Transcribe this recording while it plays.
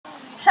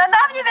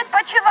Шановні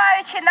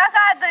відпочиваючі,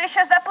 нагадую,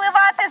 що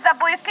запливати за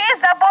буйки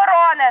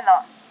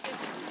заборонено.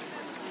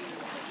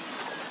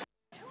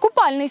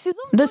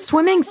 The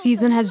swimming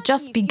season has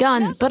just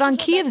begun, but on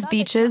Kyiv's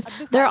beaches,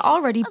 there are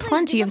already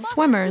plenty of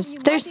swimmers.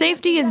 Their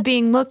safety is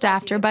being looked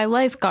after by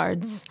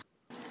lifeguards.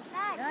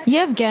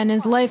 Yevgen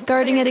is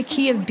lifeguarding at a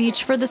Kyiv beach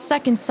for the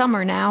second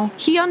summer now.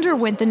 He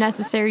underwent the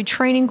necessary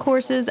training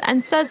courses and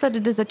says that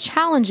it is a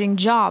challenging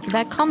job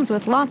that comes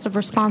with lots of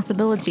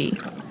responsibility.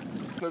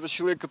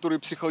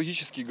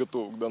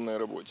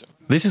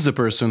 This is a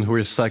person who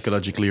is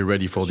psychologically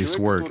ready for this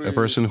work, a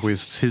person who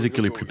is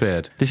physically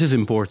prepared. This is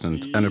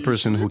important, and a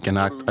person who can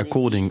act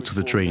according to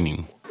the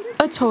training.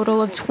 A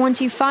total of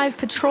 25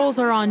 patrols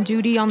are on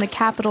duty on the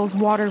capital's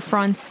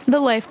waterfronts. The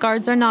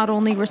lifeguards are not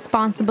only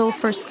responsible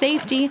for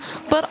safety,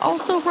 but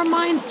also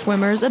remind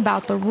swimmers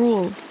about the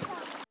rules.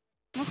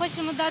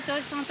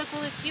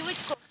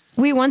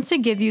 We want to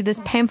give you this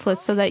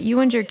pamphlet so that you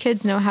and your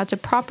kids know how to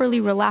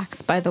properly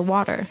relax by the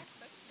water.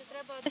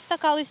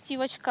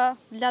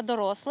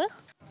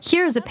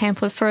 Here is a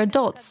pamphlet for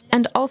adults,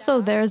 and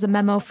also there is a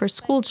memo for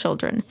school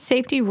children,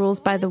 Safety Rules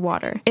by the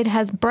Water. It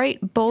has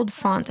bright, bold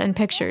font and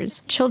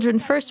pictures. Children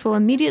first will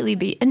immediately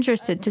be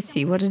interested to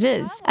see what it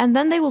is, and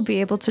then they will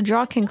be able to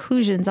draw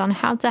conclusions on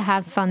how to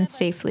have fun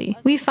safely.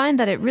 We find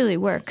that it really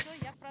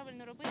works.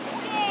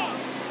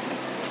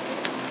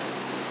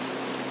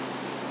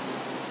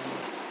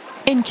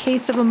 In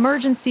case of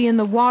emergency in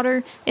the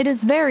water, it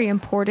is very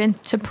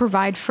important to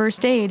provide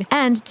first aid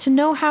and to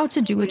know how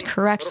to do it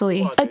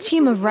correctly. A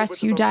team of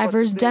rescue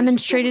divers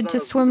demonstrated to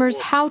swimmers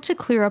how to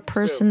clear a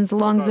person's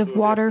lungs of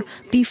water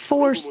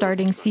before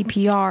starting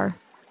CPR.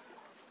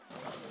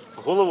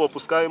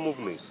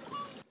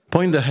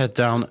 Point the head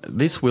down.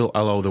 This will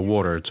allow the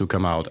water to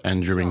come out,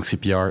 and during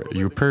CPR,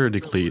 you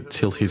periodically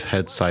tilt his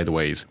head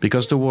sideways,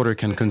 because the water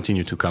can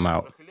continue to come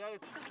out.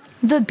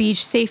 The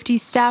beach safety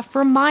staff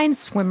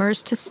reminds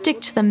swimmers to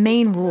stick to the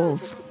main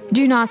rules.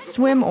 Do not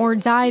swim or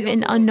dive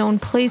in unknown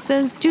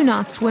places, do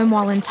not swim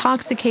while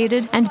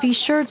intoxicated, and be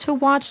sure to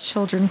watch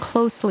children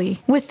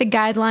closely. With the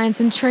guidelines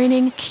and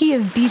training,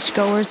 Kyiv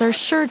beachgoers are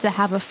sure to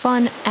have a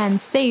fun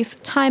and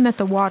safe time at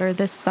the water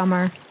this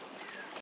summer.